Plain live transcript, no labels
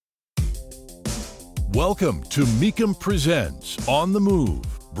Welcome to Mecum Presents On the Move,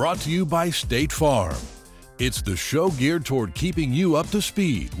 brought to you by State Farm. It's the show geared toward keeping you up to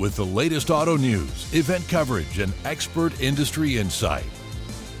speed with the latest auto news, event coverage, and expert industry insight.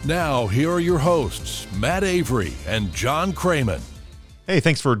 Now, here are your hosts, Matt Avery and John Craman. Hey,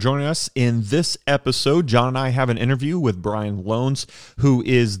 thanks for joining us. In this episode, John and I have an interview with Brian Lohnes, who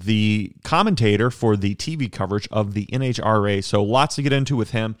is the commentator for the TV coverage of the NHRA. So lots to get into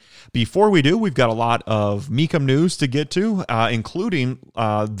with him. Before we do, we've got a lot of Mecum news to get to, including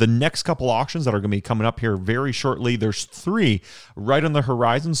the next couple auctions that are going to be coming up here very shortly. There's 3 right on the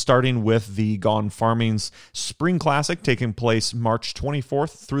horizon, starting with the Gone Farming's Spring Classic taking place March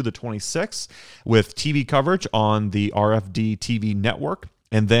 24th through the 26th with TV coverage on the RFD TV network.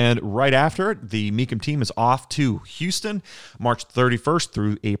 And then right after it, the Mecum team is off to Houston, March 31st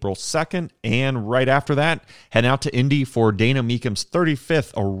through April 2nd. And right after that, head out to Indy for Dana Mecum's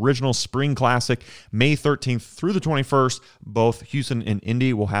 35th Original Spring Classic, May 13th through the 21st. Both Houston and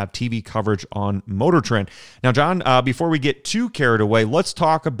Indy will have TV coverage on Motor Trend. Now, John, before we get too carried away, let's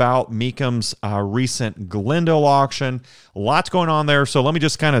talk about Mecum's recent Glendale auction. Lots going on there. So let me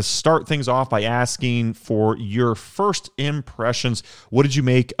just kind of start things off by asking for your first impressions. What did you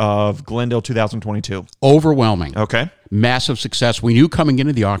make of Glendale 2022? Overwhelming. Okay. Massive success. We knew coming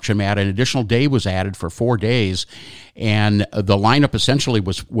into the auction, Matt, an additional day was added for 4 days, and the lineup essentially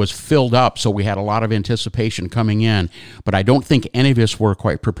was filled up, so we had a lot of anticipation coming in. But I don't think any of us were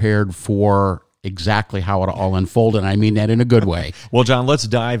quite prepared for exactly how it all unfolded, and I mean that in a good way. Well, John, let's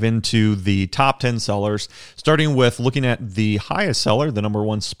dive into the top 10 sellers, starting with looking at the highest seller, the number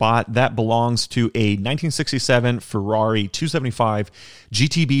 1 spot. That belongs to a 1967 Ferrari 275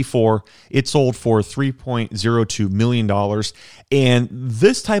 GTB4. It sold for $3.02 million. And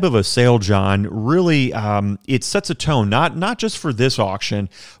this type of a sale, John, really it sets a tone, not just for this auction,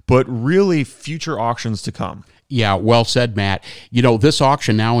 but really future auctions to come. Yeah, well said, Matt. You know, this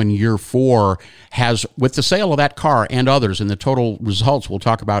auction now in year 4 has, with the sale of that car and others, and the total results we'll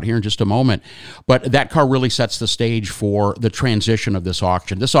talk about here in just a moment, but that car really sets the stage for the transition of this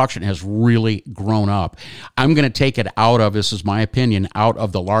auction. This auction has really grown up. I'm going to take it out of, this is my opinion, out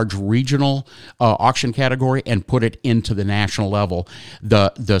of the large regional auction category and put it into the national level.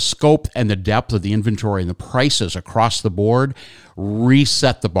 The scope and the depth of the inventory and the prices across the board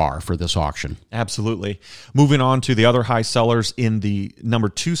reset the bar for this auction. Absolutely. Moving on to the other high sellers in the number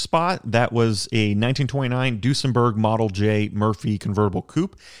 2 spot, that was a 1929 Duesenberg Model J Murphy convertible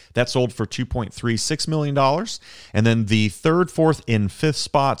coupe that sold for $2.36 million. And then the 3rd, 4th, and 5th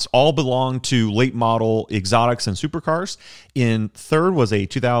spots all belong to late model exotics and supercars. In 3rd was a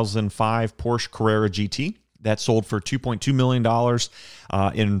 2005 Porsche Carrera GT. That sold for $2.2 million.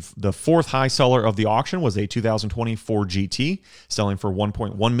 In the 4th high seller of the auction was a 2020 Ford GT, selling for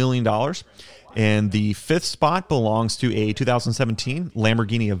 $1.1 million. And the 5th spot belongs to a 2017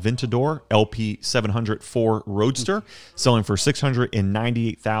 Lamborghini Aventador LP700 Roadster, selling for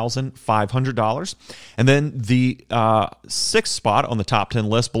 $698,500. And then the 6th spot on the top 10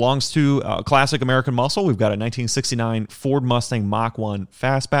 list belongs to classic American muscle. We've got a 1969 Ford Mustang Mach 1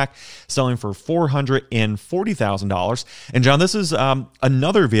 Fastback, selling for $440,000. And John, this is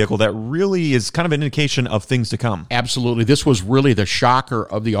another vehicle that really is kind of an indication of things to come. Absolutely. This was really the shocker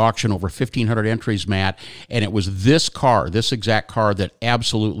of the auction, over 1,500 entries, Matt, and it was this exact car that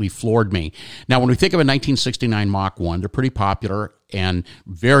absolutely floored me. Now, when we think of a 1969 Mach 1, they're pretty popular and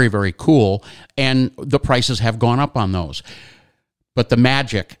very, very cool, and the prices have gone up on those. But the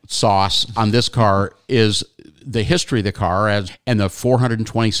magic sauce on this car is the history of the car and the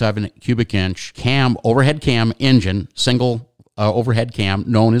 427 cubic inch overhead cam engine, single overhead cam,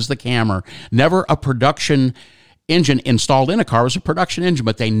 known as the Cammer. Never a production engine installed in a car. It was a production engine,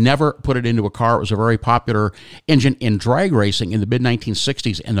 but they never put it into a car. It was a very popular engine in drag racing in the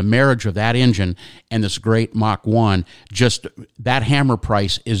mid-1960s, and the marriage of that engine and this great Mach 1, just that hammer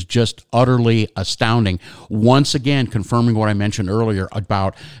price is just utterly astounding. Once again, confirming what I mentioned earlier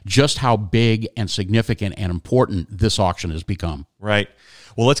about just how big and significant and important this auction has become. Right.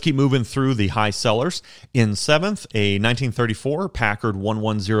 Well, let's keep moving through the high sellers. In 7th, a 1934 Packard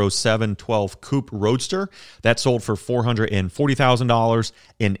 1107 12 Coupe Roadster that sold for $440,000.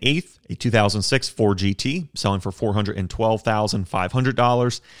 In 8th, a 2006 Ford GT selling for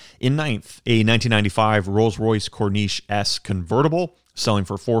 $412,500. In 9th, a 1995 Rolls-Royce Corniche S convertible selling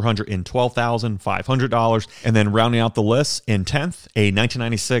for $412,500. And then rounding out the list, in 10th, a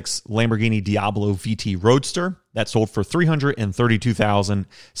 1996 Lamborghini Diablo VT Roadster that sold for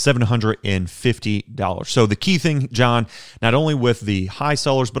 $332,750. So the key thing, John, not only with the high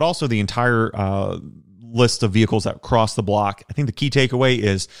sellers, but also the entire list of vehicles that cross the block. I think the key takeaway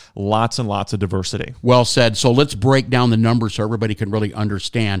is lots and lots of diversity. Well said. So let's break down the numbers so everybody can really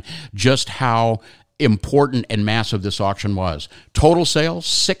understand just how important and massive this auction was. Total sales,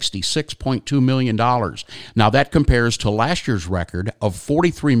 $66.2 million. Now that compares to last year's record of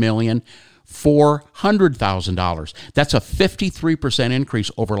 $43,400,000. That's a 53%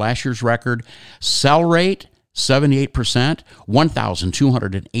 increase over last year's record. Sell rate, 78%,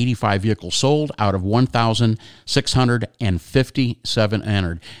 1,285 vehicles sold out of 1,657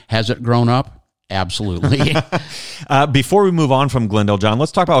 entered. Has it grown up? Absolutely. Before we move on from Glendale, John,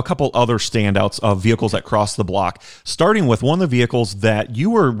 let's talk about a couple other standouts of vehicles that cross the block, starting with one of the vehicles that you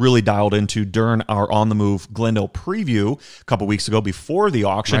were really dialed into during our On the Move Glendale preview a couple weeks ago before the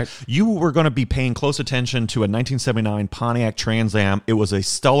auction. Right. You were going to be paying close attention to a 1979 Pontiac Trans Am. It was a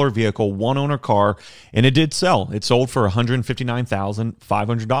stellar vehicle, one-owner car, and it did sell. It sold for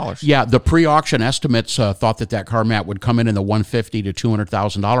 $159,500. Yeah, the pre-auction estimates thought that car, Matt, would come in the $150,000 to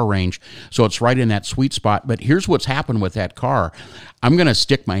 $200,000 range, so it's right in that sweet spot. But here's what's happened with that car. I'm going to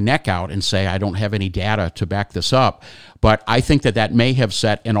stick my neck out and say I don't have any data to back this up, but I think that may have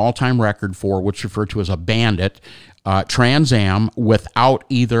set an all-time record for what's referred to as a bandit Trans Am without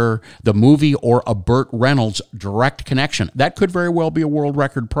either the movie or a Burt Reynolds direct connection. That could very well be a world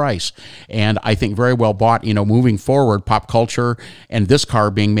record price, and I think very well bought. Moving forward, pop culture and this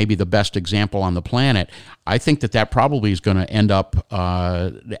car being maybe the best example on the planet, I think that probably is going to end up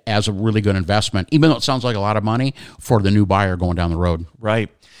as a really good investment, even though it sounds like a lot of money for the new buyer going down the road. Right.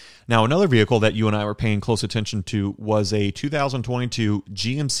 Now, another vehicle that you and I were paying close attention to was a 2022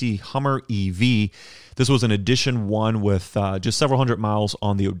 GMC Hummer EV. This was an Edition 1 with just several hundred miles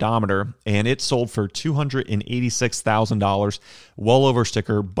on the odometer, and it sold for $286,000, well over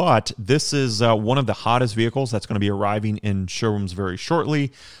sticker. But this is one of the hottest vehicles that's going to be arriving in showrooms very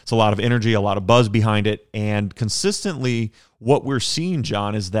shortly. It's a lot of energy, a lot of buzz behind it, and consistently what we're seeing,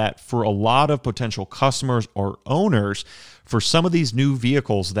 John, is that for a lot of potential customers or owners, for some of these new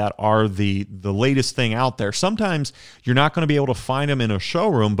vehicles that are the latest thing out there, sometimes you're not going to be able to find them in a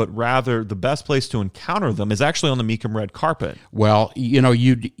showroom, but rather the best place to encounter them is actually on the Mecum red carpet. Well,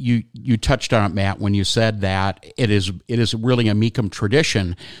 you touched on it, Matt, when you said that it is really a Mecum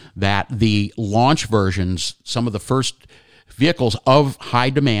tradition that the launch versions, some of the first vehicles of high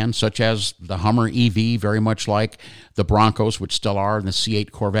demand, such as the Hummer EV, very much like the Broncos, which still are, and the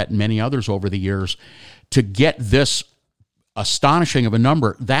C8 Corvette, and many others over the years, to get this astonishing of a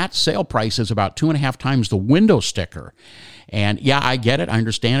number, that sale price is about 2.5 times the window sticker. And yeah, I get it. I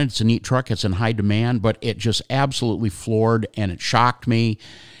understand it. It's a neat truck. It's in high demand, but it just absolutely floored and it shocked me.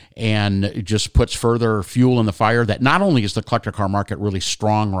 And it just puts further fuel in the fire that not only is the collector car market really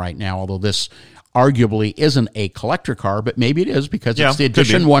strong right now, although this arguably isn't a collector car, but maybe it is because it's the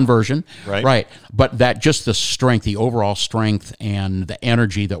Edition 1 version. Right. But that just the strength, the overall strength and the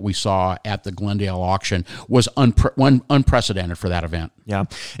energy that we saw at the Glendale auction was unprecedented for that event. Yeah.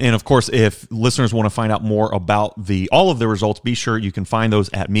 And of course, if listeners want to find out more about all of the results, be sure you can find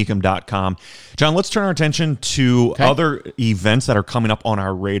those at Mecum.com. John, let's turn our attention to other events that are coming up on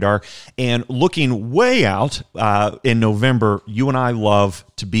our radar. And looking way out in November, you and I love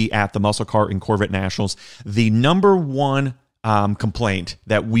to be at the Muscle Car and Corvette Nationals. The number one complaint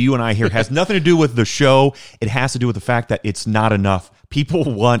that you and I hear has nothing to do with the show. It has to do with the fact that it's not enough. People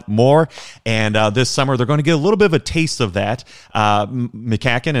want more, and this summer they're going to get a little bit of a taste of that.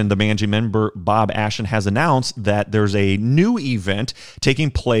 McCacken and the managing member Bob Ashton has announced that there's a new event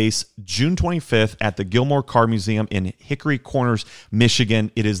taking place June 25th at the Gilmore Car Museum in Hickory Corners, Michigan.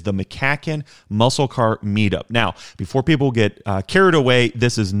 It is the McCacken Muscle Car Meetup. Now, before people get carried away,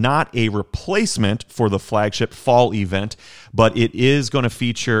 this is not a replacement for the flagship fall event, but it is going to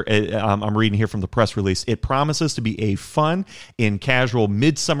feature, I'm reading here from the press release, it promises to be a fun and casual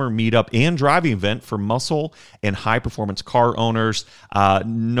midsummer meetup and driving event for muscle and high-performance car owners.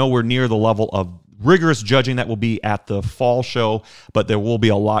 Nowhere near the level of rigorous judging that will be at the fall show, but there will be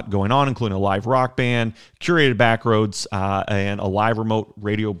a lot going on, including a live rock band, curated back roads, and a live remote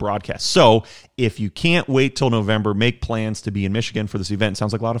radio broadcast. So if you can't wait till November, make plans to be in Michigan for this event. It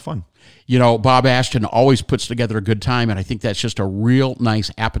sounds like a lot of fun. Bob Ashton always puts together a good time, and I think that's just a real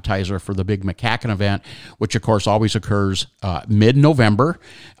nice appetizer for the big McCacken event, which, of course, always occurs mid-November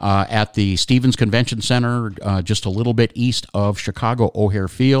at the Stevens Convention Center, just a little bit east of Chicago O'Hare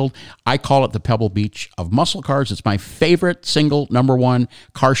Field. I call it the Pebble Beach of muscle cars. It's my favorite single number one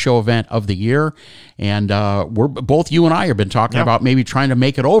car show event of the year, And we're both, you and I have been talking about maybe trying to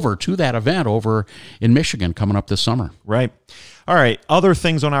make it over to that event over in Michigan coming up this summer. Right. All right. Other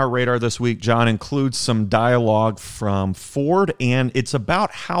things on our radar this week, John, includes some dialogue from Ford, and it's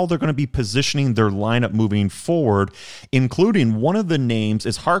about how they're going to be positioning their lineup moving forward, including one of the names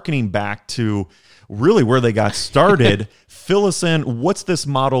is hearkening back to really where they got started. Fill us in. What's this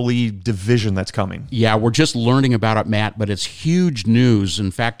Model E division that's coming? Yeah, we're just learning about it, Matt, but it's huge news.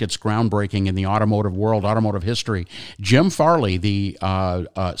 In fact, it's groundbreaking in the automotive world, automotive history. Jim Farley, the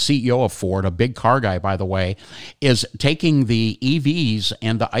CEO of Ford, a big car guy, by the way, is taking the EVs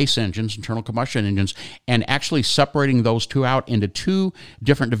and the ICE engines, internal combustion engines, and actually separating those two out into two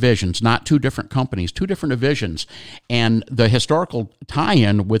different divisions, not two different companies, two different divisions. And the historical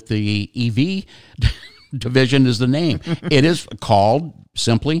tie-in with the EV division is the name. It is called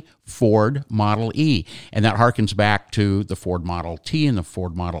simply Ford Model E, and that harkens back to the Ford Model T and the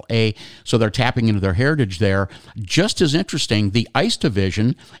Ford Model A, so they're tapping into their heritage there. Just as interesting, the ICE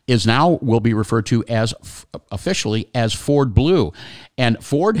division is now will be referred to as officially as Ford Blue, and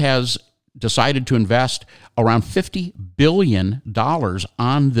Ford has decided to invest around $50 billion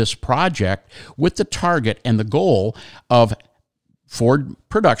on this project with the target and the goal of Ford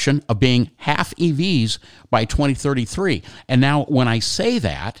production of being half EVs by 2033. And now when I say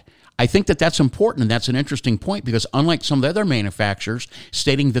that, I think that that's important, and that's an interesting point, because unlike some of the other manufacturers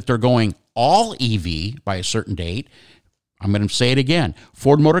stating that they're going all EV by a certain date, I'm going to say it again.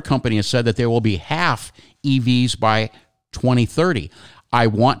 Ford Motor Company has said that there will be half EVs by 2030. I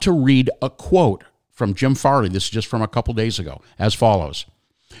want to read a quote from Jim Farley. This is just from a couple days ago, as follows.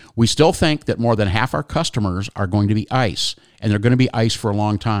 We still think that more than half our customers are going to be ICE, and they're going to be ICE for a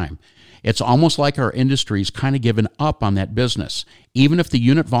long time. It's almost like our industry's kind of given up on that business. Even if the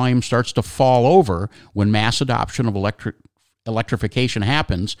unit volume starts to fall over when mass adoption of electrification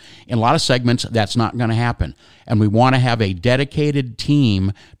happens, in a lot of segments, that's not going to happen. And we want to have a dedicated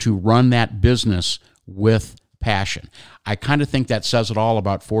team to run that business with passion. I kind of think that says it all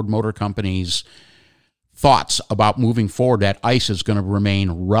about Ford Motor Company's thoughts about moving forward, that ICE is going to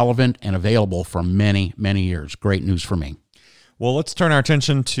remain relevant and available for many, many years. Great news for me. Well, let's turn our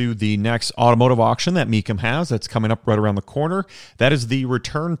attention to the next automotive auction that Mecum has that's coming up right around the corner. That is the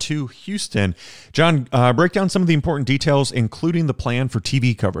Return to Houston. John, break down some of the important details, including the plan for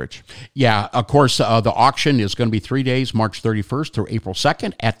TV coverage. Yeah, of course, the auction is going to be 3 days, March 31st through April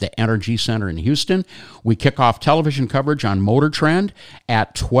 2nd at the Energy Center in Houston. We kick off television coverage on Motor Trend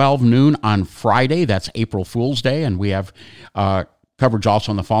at 12 noon on Friday. That's April Fool's Day, and we have coverage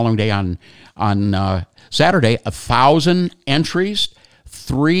also on the following day on Saturday. 1,000 entries,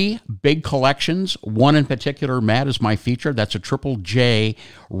 3 big collections. One in particular, Matt, is my feature. That's a Triple J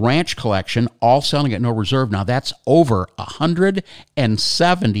Ranch collection, all selling at no reserve. Now, that's over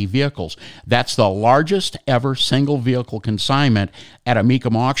 170 vehicles. That's the largest ever single vehicle consignment at a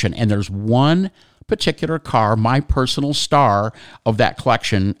Mecum auction. And there's one particular car, my personal star of that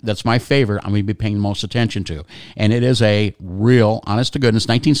collection, that's my favorite, I'm going to be paying the most attention to. And it is a real, honest to goodness,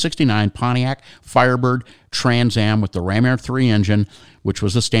 1969 Pontiac Firebird Trans Am with the Ram Air 3 engine, which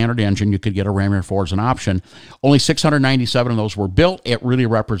was the standard engine. You could get a Ram Air 4 as an option. Only 697 of those were built. It really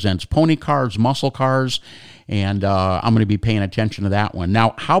represents pony cars, muscle cars, and I'm going to be paying attention to that one.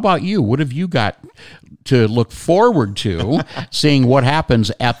 Now, how about you? What have you got to look forward to seeing what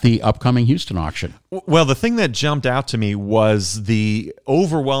happens at the upcoming Houston auction? Well, the thing that jumped out to me was the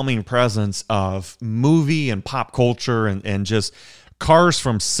overwhelming presence of movie and pop culture and just cars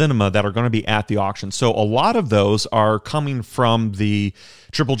from cinema that are going to be at the auction. So a lot of those are coming from the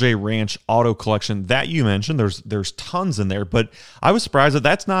Triple J Ranch auto collection that you mentioned. There's tons in there, but I was surprised that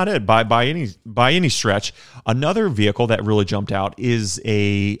that's not it by any stretch. Another vehicle that really jumped out is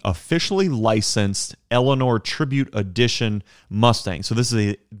a officially licensed Eleanor Tribute Edition Mustang. So this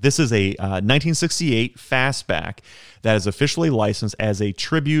is a 1968 fastback that is officially licensed as a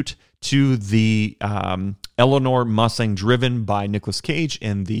tribute to the Eleanor Mustang driven by Nicolas Cage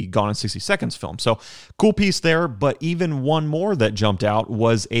in the Gone in 60 Seconds film. So cool piece there, but even one more that jumped out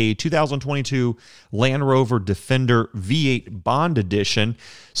was a 2022 Land Rover Defender V8 Bond Edition.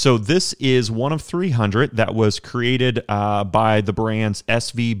 So this is one of 300 that was created by the brand's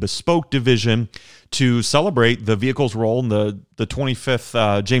SV Bespoke division to celebrate the vehicle's role in the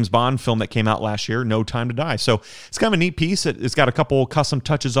 25th James Bond film that came out last year, No Time to Die. So it's kind of a neat piece. It's got a couple custom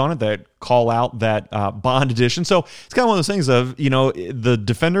touches on it that call out that Bond edition. So it's kind of one of those things of, the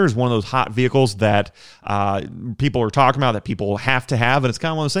Defender is one of those hot vehicles that people are talking about, that people have to have. And it's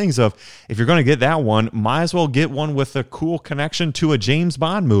kind of one of those things of, if you're going to get that one, might as well get one with a cool connection to a James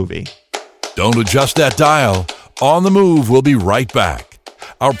Bond movie. Don't adjust that dial. On the Move, we'll be right back.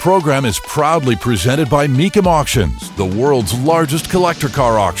 Our program is proudly presented by Mecum Auctions, the world's largest collector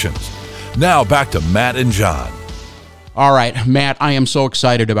car auctions. Now back to Matt and John. All right, Matt, I am so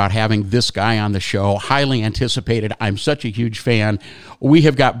excited about having this guy on the show. Highly anticipated. I'm such a huge fan. We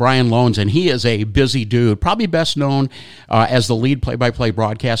have got Brian Lohnes, and he is a busy dude, probably best known as the lead play-by-play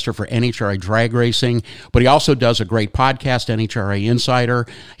broadcaster for NHRA Drag Racing, but he also does a great podcast, NHRA Insider.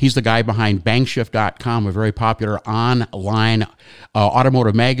 He's the guy behind Bankshift.com, a very popular online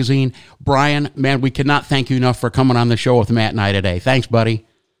automotive magazine. Brian, man, we cannot thank you enough for coming on the show with Matt and I today. Thanks, buddy.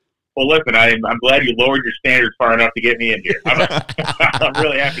 Well, listen, I'm glad you lowered your standards far enough to get me in here. I'm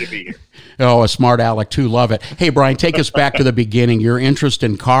really happy to be here. Oh, a smart aleck, too. Love it. Hey, Brian, take us back to the beginning, your interest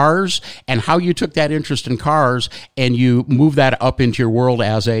in cars and how you took that interest in cars and you moved that up into your world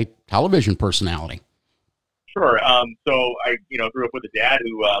as a television personality. Sure. So I, grew up with a dad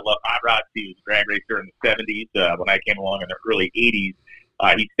who loved hot rods. He was a drag racer in the 70s. When I came along in the early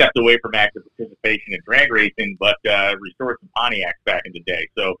 80s, he stepped away from active participation in drag racing, but restored some Pontiacs back in the day.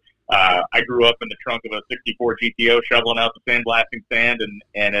 So I grew up in the trunk of a 64 GTO shoveling out the sandblasting sand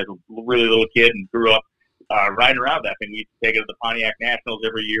and as a really little kid and grew up riding around that thing. We used to take it to the Pontiac Nationals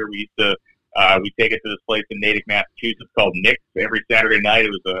every year. We used to we take it to this place in Natick, Massachusetts called Nick's every Saturday night.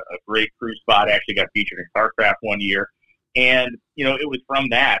 It was a great cruise spot. Actually got featured in CarCraft one year. And, it was from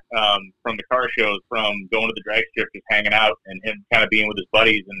that, from the car shows, from going to the drag strip, just hanging out and him kind of being with his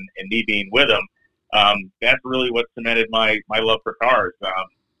buddies and me being with him. That's really what cemented my love for cars.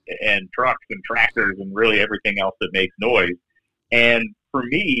 And trucks and tractors and really everything else that makes noise. And for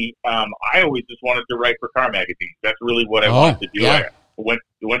me, I always just wanted to write for car magazines. That's really what I wanted to do. Yeah. I went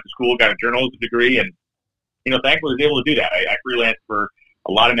to school, got a journalism degree, and, thankfully was able to do that. I freelanced for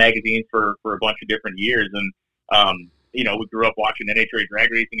a lot of magazines for a bunch of different years. And, we grew up watching NHRA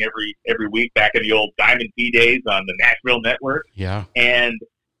drag racing every week back in the old Diamond P days on the Nashville Network. Yeah. And,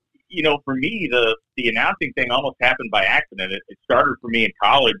 for me, the announcing thing almost happened by accident. It started for me in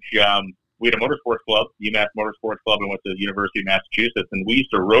college. We had a motorsports club, UMass Motorsports Club, and went to the University of Massachusetts, and we used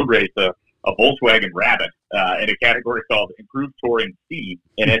to road race a Volkswagen Rabbit in a category called Improved Touring C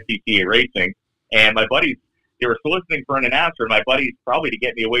in SCCA Racing. And my buddies, they were soliciting for an announcer, and my buddies, probably to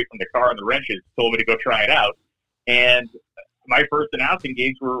get me away from the car and the wrenches, told me to go try it out. And my first announcing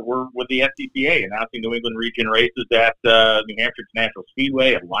gigs were with the SCCA, announcing New England region races at New Hampshire International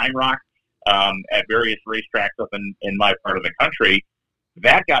Speedway, at Lime Rock, at various racetracks up in my part of the country.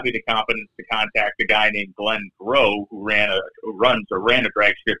 That got me the confidence to contact a guy named Glenn Groh, who ran a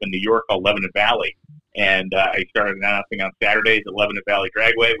drag strip in New York called Lebanon Valley. And I started announcing on Saturdays at Lebanon Valley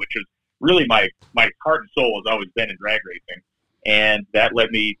Dragway, which is really my heart and soul has always been in drag racing. And that led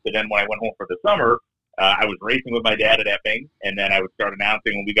me to then when I went home for the summer, I was racing with my dad at Epping, and then I would start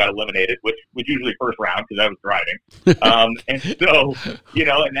announcing when we got eliminated, which was usually first round because I was driving. And so,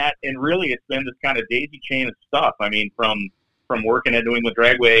 and really it's been this kind of daisy chain of stuff. I mean, from working at New England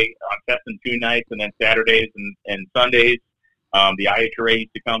Dragway on Test and Tune nights and then Saturdays and Sundays, the IHRA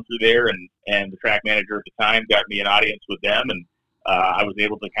used to come through there, and the track manager at the time got me an audience with them, and I was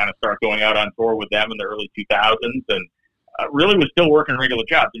able to kind of start going out on tour with them in the early 2000s, and really was still working regular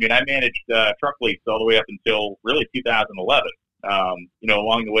jobs. I mean, I managed truck fleets all the way up until really 2011.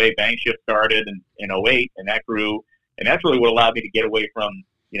 Along the way, Bankshift started in 08, and that grew, and that's really what allowed me to get away from,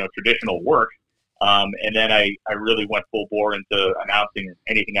 traditional work. And then I really went full bore into announcing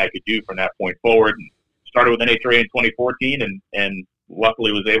anything I could do from that point forward. And started with NHRA in 2014, and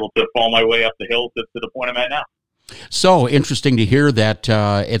luckily was able to fall my way up the hill to the point I'm at now. So interesting to hear that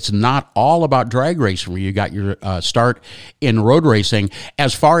it's not all about drag racing where you got your start in road racing.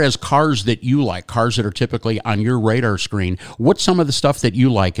 As far as cars that you like, cars that are typically on your radar screen, what's some of the stuff that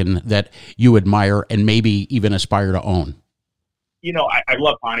you like and that you admire and maybe even aspire to own? I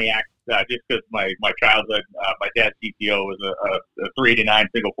love Pontiac just because my childhood, my dad's CTO was a 389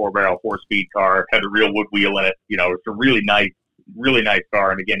 single 4-barrel 4-speed car, had a real wood wheel in it. It's a really nice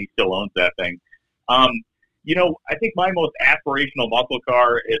car, and again, he still owns that thing. I think my most aspirational muscle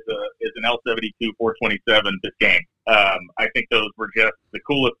car is an L72 427 Biscayne. I think those were just the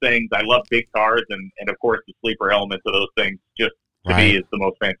coolest things. I love big cars, and of course the sleeper elements of those things just to me is the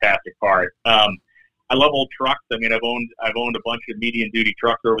most fantastic part. I love old trucks. I mean, I've owned a bunch of medium duty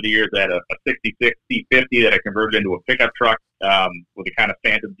trucks over the years. I had a 66 C50 that I converted into a pickup truck with a kind of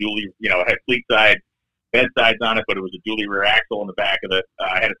phantom dually. It had fleet side bed sides on it, but it was a dually rear axle in the back of it.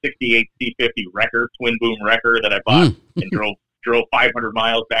 I had a 68 C50 wrecker, twin boom wrecker that I bought and drove 500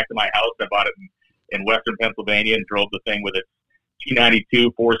 miles back to my house. I bought it in Western Pennsylvania and drove the thing with its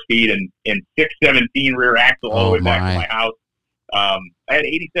T92 4-speed and 617 rear axle all the way back to my house. I had an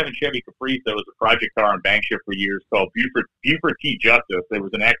 87 Chevy Caprice that was a project car on Bank Shift for years called Buford T. Justice. It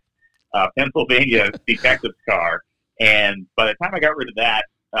was an Pennsylvania detective's car. And by the time I got rid of that,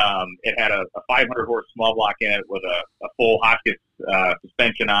 it had a 500 horse small block in it with a full Hotchkiss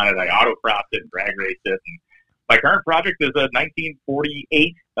suspension on it. I autocrossed it and drag raced it. And my current project is a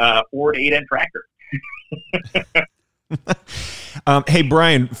 1948 Ford 8N tractor. Hey,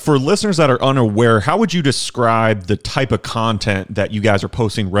 Brian, for listeners that are unaware, how would you describe the type of content that you guys are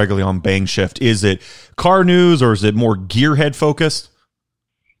posting regularly on Bang Shift? Is it car news or is it more gearhead focused?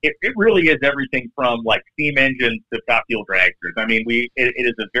 It really is everything from like steam engines to top fuel dragsters. I mean, it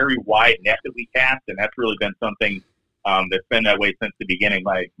is a very wide net that we cast, and that's really been something that's been that way since the beginning.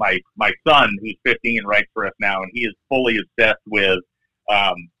 My son, who's 15, writes for us now, and he is fully obsessed with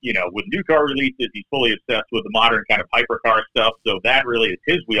with new car releases. He's fully obsessed with the modern kind of hypercar stuff. So that really is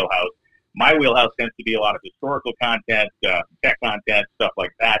his wheelhouse. My wheelhouse tends to be a lot of historical content, tech content, stuff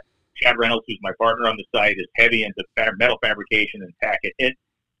like that. Chad Reynolds, who's my partner on the site, is heavy into metal fabrication and tech.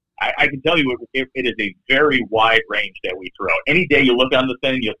 I can tell you it is a very wide range that we throw. Any day you look on the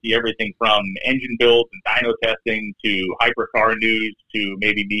thing, you'll see everything from engine builds and dyno testing to hypercar news to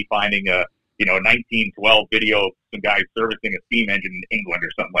maybe me finding a 1912 video of some guy servicing a steam engine in England or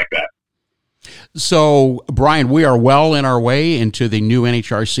something like that. So, Brian, we are well in our way into the new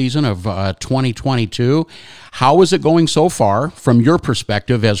NHR season of 2022. How is it going so far from your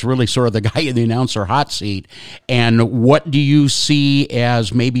perspective as really sort of the guy in the announcer hot seat? And what do you see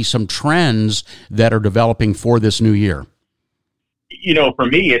as maybe some trends that are developing for this new year? For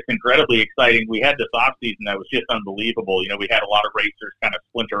me, it's incredibly exciting. We had this off season that was just unbelievable. We had a lot of racers kind of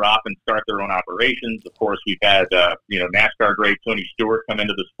splinter off and start their own operations. Of course, we've had, NASCAR great Tony Stewart come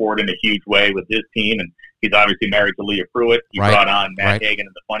into the sport in a huge way with his team, and he's obviously married to Leah Pruitt. He brought on Matt Hagan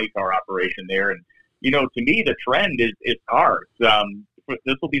in the funny car operation there. And, to me, the trend is cars.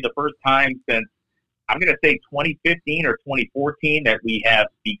 This will be the first time since, I'm going to say 2015 or 2014 that we have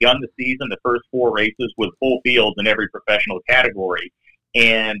begun the season, the first 4 races with full fields in every professional category.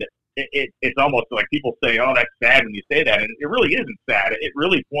 And it's almost like people say, oh, that's sad when you say that. And it really isn't sad. It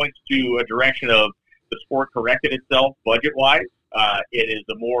really points to a direction of the sport corrected itself budget-wise. It is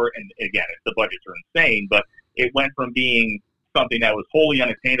and again, the budgets are insane, but it went from being something that was wholly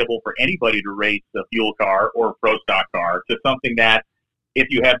unattainable for anybody to race a fuel car or a pro stock car to something that, if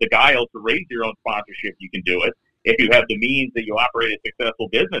you have the guile to raise your own sponsorship, you can do it. If you have the means that you operate a successful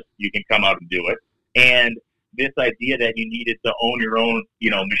business, you can come out and do it. And this idea that you needed to own your own,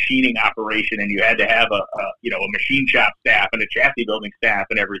 machining operation and you had to have a machine shop staff and a chassis building staff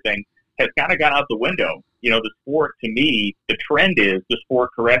and everything has kind of gone out the window. The sport, to me, the trend is the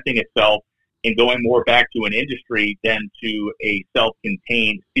sport correcting itself and going more back to an industry than to a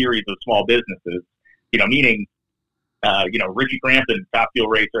self-contained series of small businesses, meaning Richie Crampton, Top Fuel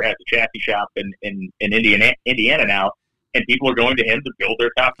Racer, has a chassis shop in Indiana now, and people are going to him to build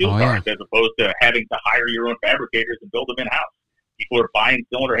their Top Fuel cars as opposed to having to hire your own fabricators and build them in-house. People are buying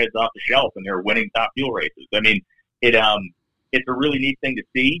cylinder heads off the shelf, and they're winning Top Fuel races. I mean, it's a really neat thing to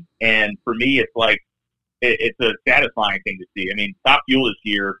see, and for me, it's like it's a satisfying thing to see. I mean, Top Fuel this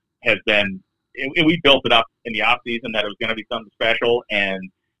year has been we built it up in the off-season that it was going to be something special, and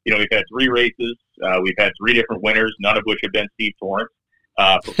we've had 3 races. We've had 3 different winners, none of which have been Steve Torrence.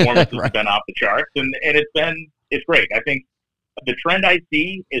 Performances have been off the charts, and it's great. I think the trend I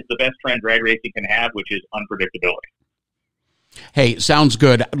see is the best trend drag racing can have, which is unpredictability. Hey, sounds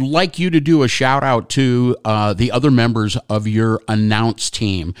good. I'd like you to do a shout out to the other members of your announce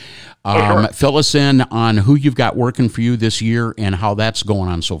team. Sure. Fill us in on who you've got working for you this year and how that's going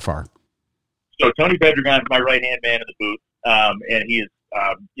on so far. So Tony Pedregon is my right-hand man in the booth, and he is,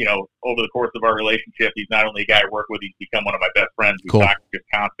 over the course of our relationship, he's not only a guy I work with, he's become one of my best friends. We talk just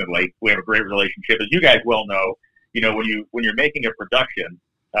constantly. We have a great relationship. As you guys well know, when you're making a production,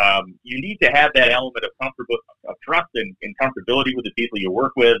 you need to have that element of trust and comfortability with the people you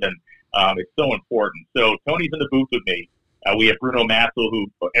work with, and it's so important. So Tony's in the booth with me. We have Bruno Massel,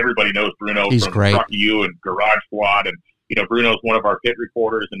 who everybody knows Bruno from Truck U and Garage Squad, and Bruno's one of our pit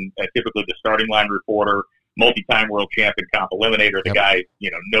reporters and typically the starting line reporter, multi-time world champion comp eliminator. The guy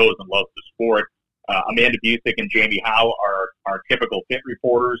knows and loves the sport. Amanda Busick and Jamie Howe are our typical pit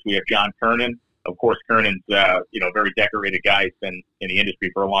reporters. We have John Kernan. Of course, Kernan's very decorated guy. He's been in the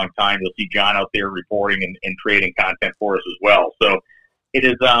industry for a long time. You'll see John out there reporting and creating content for us as well. So it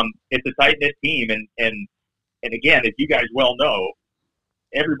is it's a tight knit team, and again, as you guys well know,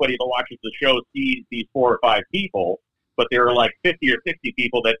 everybody that watches the show sees these 4 or 5 people, but there are like 50 or 60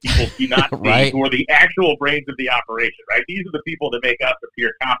 people that people do not see who are the actual brains of the operation, right? These are the people that make us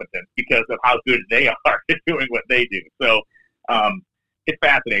appear competent because of how good they are at doing what they do. So It's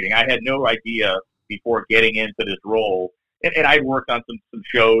fascinating. I had no idea before getting into this role, and I worked on some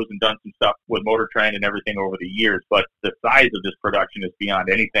shows and done some stuff with Motor Trend and everything over the years, but the size of this production is beyond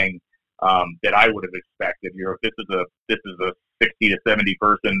anything that I would have expected. This is a 60 to 70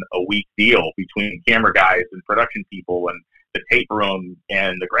 person a week deal between camera guys and production people and the tape room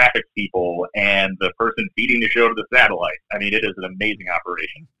and the graphics people and the person feeding the show to the satellite. I mean, it is an amazing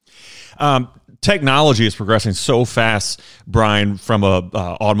operation. Technology is progressing so fast, Brian, from a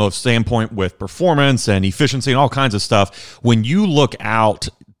automotive standpoint with performance and efficiency and all kinds of stuff. When you look out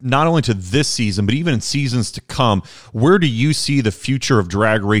not only to this season, but even in seasons to come, where do you see the future of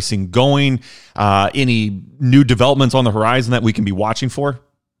drag racing going? Any new developments on the horizon that we can be watching for?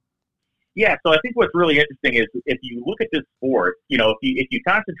 Yeah, so I think what's really interesting is if you look at this sport, if you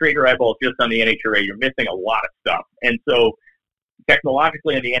concentrate your eyeballs just on the NHRA, you're missing a lot of stuff. And so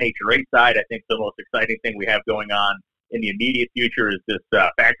technologically on the NHRA side, I think the most exciting thing we have going on in the immediate future is this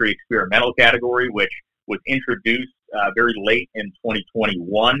factory experimental category, which was introduced very late in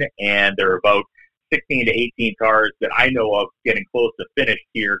 2021, and there are about 16 to 18 cars that I know of getting close to finished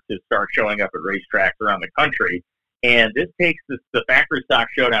here to start showing up at racetracks around the country. And this takes the factory stock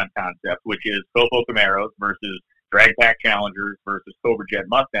showdown concept, which is Copo Camaros versus Drag Pack Challengers versus Cobra Jet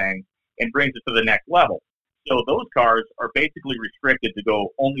Mustangs, and brings it to the next level. So those cars are basically restricted to go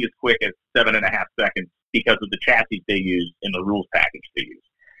only as quick as 7.5 seconds because of the chassis they use in the rules package they use.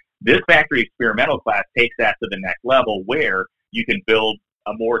 This factory experimental class takes that to the next level where you can build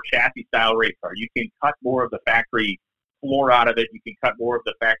a more chassis-style race car. You can cut more of the factory floor out of it. You can cut more of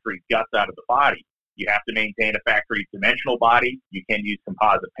the factory guts out of the body. You have to maintain a factory dimensional body. You can use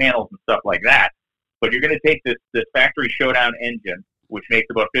composite panels and stuff like that. But you're going to take this factory showdown engine, which makes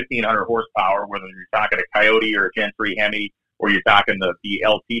about 1,500 horsepower, whether you're talking a Coyote or a Gen 3 Hemi, or you're talking the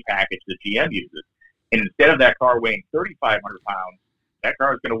LT package that GM uses. And instead of that car weighing 3,500 pounds, that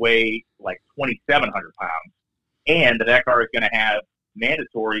car is going to weigh like 2,700 pounds. And that car is going to have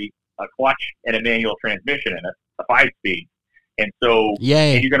mandatory a clutch and a manual transmission in it, a 5-speed. And so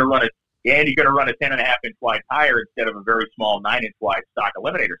and you're going to run a 10.5-inch wide tire instead of a very small 9-inch wide stock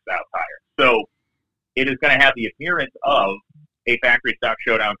eliminator style tire. So it is going to have the appearance of a factory stock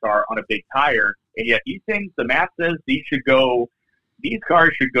showdown car on a big tire. And yet these things, the math says these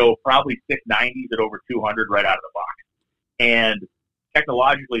cars should go probably 690s at over 200 right out of the box. And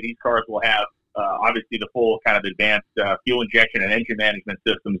technologically, these cars will have obviously the full kind of advanced fuel injection and engine management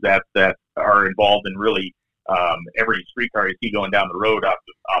systems that are involved in really every street car you see going down the road off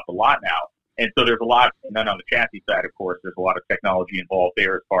the lot now. And so there's a lot, and then on the chassis side, of course, there's a lot of technology involved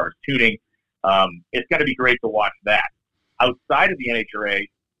there as far as tuning. It's going to be great to watch that. Outside of the NHRA,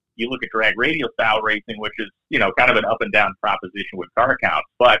 you look at drag radial style racing, which is, kind of an up and down proposition with car counts.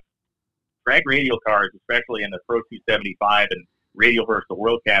 But drag radial cars, especially in the Pro 275 and Radial versus the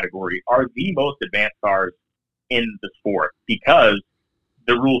World category, are the most advanced cars in the sport because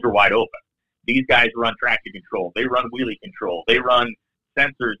the rules are wide open. These guys run traction control. They run wheelie control. They run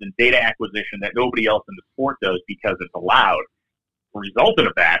sensors and data acquisition that nobody else in the sport does because it's allowed. The result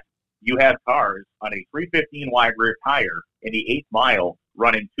of that, you have cars on a 315 wide rear tire in the 8th mile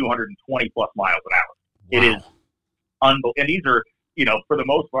running 220 plus miles an hour. Wow. It is unbelievable. And these are, for the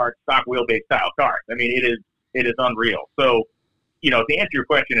most part, stock wheelbase style cars. I mean, it is unreal. So, to answer your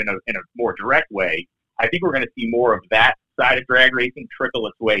question in a more direct way, I think we're going to see more of that side of drag racing trickle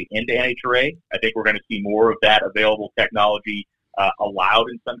its way into NHRA. I think we're going to see more of that available technology allowed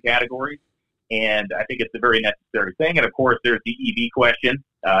in some categories. And I think it's a very necessary thing. And, of course, there's the EV question.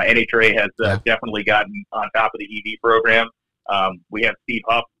 NHRA has definitely gotten on top of the EV program. We have Steve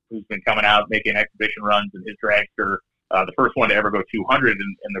Huff, who's been coming out making exhibition runs in his dragster, the first one to ever go 200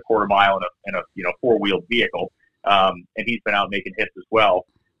 in the quarter mile in a four-wheeled vehicle. And he's been out making hits as well.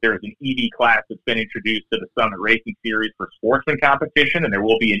 There's an EV class that's been introduced to the Summit Racing Series for sportsman competition, and there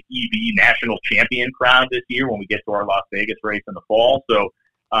will be an EV national champion crowned this year when we get to our Las Vegas race in the fall. So,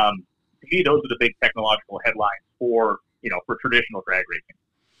 to me, those are the big technological headlines for traditional drag racing.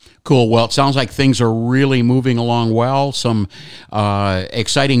 Cool. Well, it sounds like things are really moving along well. Some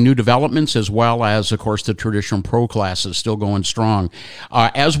exciting new developments, as well as, of course, the traditional pro classes still going strong.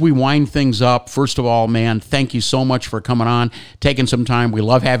 As we wind things up, first of all, man, thank you so much for coming on, taking some time. We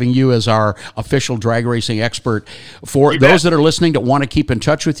love having you as our official drag racing expert. For those that are listening that want to keep in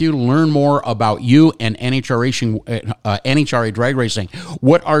touch with you, learn more about you and NHRA drag racing,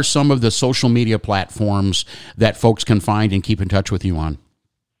 what are some of the social media platforms that folks can find and keep in touch with you on?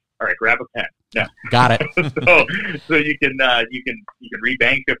 All right, grab a pen. No. Got it. so you can read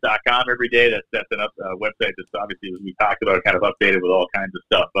bankshift.com every day. That's a website that's obviously, as we talked about, kind of updated with all kinds of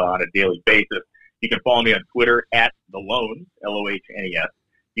stuff on a daily basis. You can follow me on Twitter at The Lohnes, Lohnes.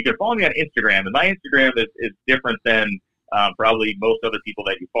 You can follow me on Instagram, and my Instagram is different than probably most other people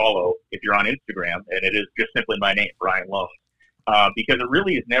that you follow if you're on Instagram, and it is just simply my name, Brian Lohnes, because it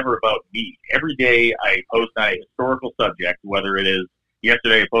really is never about me. Every day I post on a historical subject, whether it is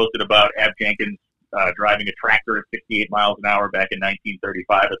yesterday I posted about Ab Jenkins driving a tractor at 68 miles an hour back in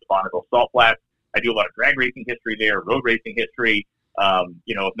 1935 at the Bonneville Salt Flats. I do a lot of drag racing history there, road racing history, of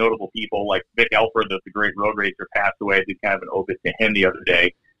notable people like Vic Elford, the great road racer, passed away. I did kind of an obit to him the other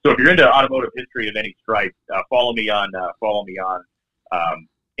day. So if you're into automotive history of any stripe, follow me on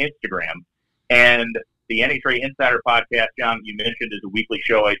Instagram. And the NHRA Insider Podcast, John, you mentioned, is a weekly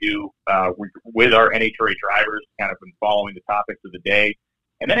show I do with our NHRA drivers, kind of been following the topics of the day.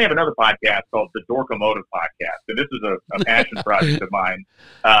 And then I have another podcast called the Dorkomotive Podcast. And this is a passion project of mine.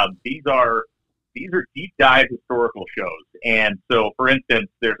 These are deep dive historical shows. And so, for instance,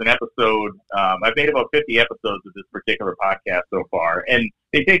 there's an episode, I've made about 50 episodes of this particular podcast so far, and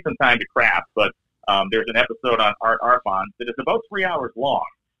they take some time to craft, but there's an episode on Art Arfon that is about 3 hours long,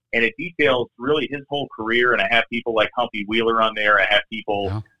 and it details really his whole career, and I have people like Humpy Wheeler on there, I have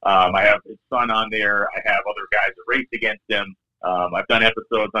people, I have his son on there, I have other guys that raced against him. I've done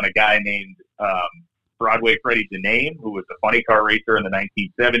episodes on a guy named Broadway Freddie Dename, who was a funny car racer in the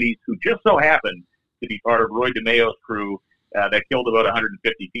 1970s, who just so happened to be part of Roy DeMeo's crew that killed about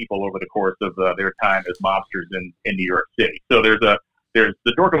 150 people over the course of their time as mobsters in New York City. So there's the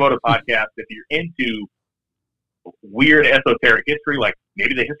Dorkomotive Podcast. If you're into weird esoteric history, like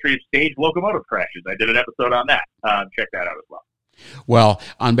maybe the history of stage locomotive crashes, I did an episode on that. Check that out as well. Well,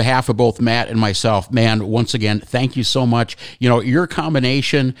 on behalf of both Matt and myself, man, once again, thank you so much. Your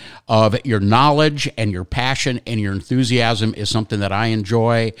combination of your knowledge and your passion and your enthusiasm is something that I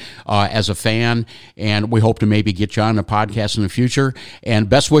enjoy as a fan, and we hope to maybe get you on a podcast in the future. And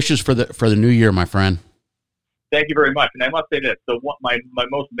best wishes for the new year, my friend. Thank you very much. And I must say this, my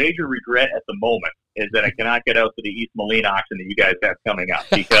most major regret at the moment is that I cannot get out to the East Moline auction that you guys have coming up,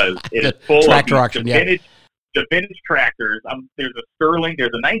 because it is full tractor of auction, the vintage tractors. There's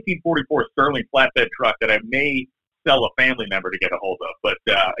a 1944 Sterling flatbed truck that I may sell a family member to get a hold of. But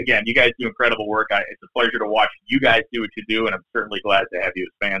again, you guys do incredible work. It's a pleasure to watch you guys do what you do, and I'm certainly glad to have you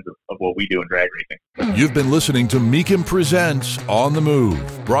as fans of what we do in drag racing. You've been listening to Mecum Presents On the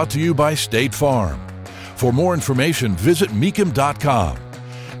Move, brought to you by State Farm. For more information, visit Mecum.com.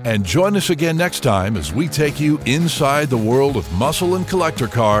 And join us again next time as we take you inside the world of muscle and collector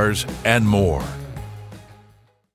cars and more.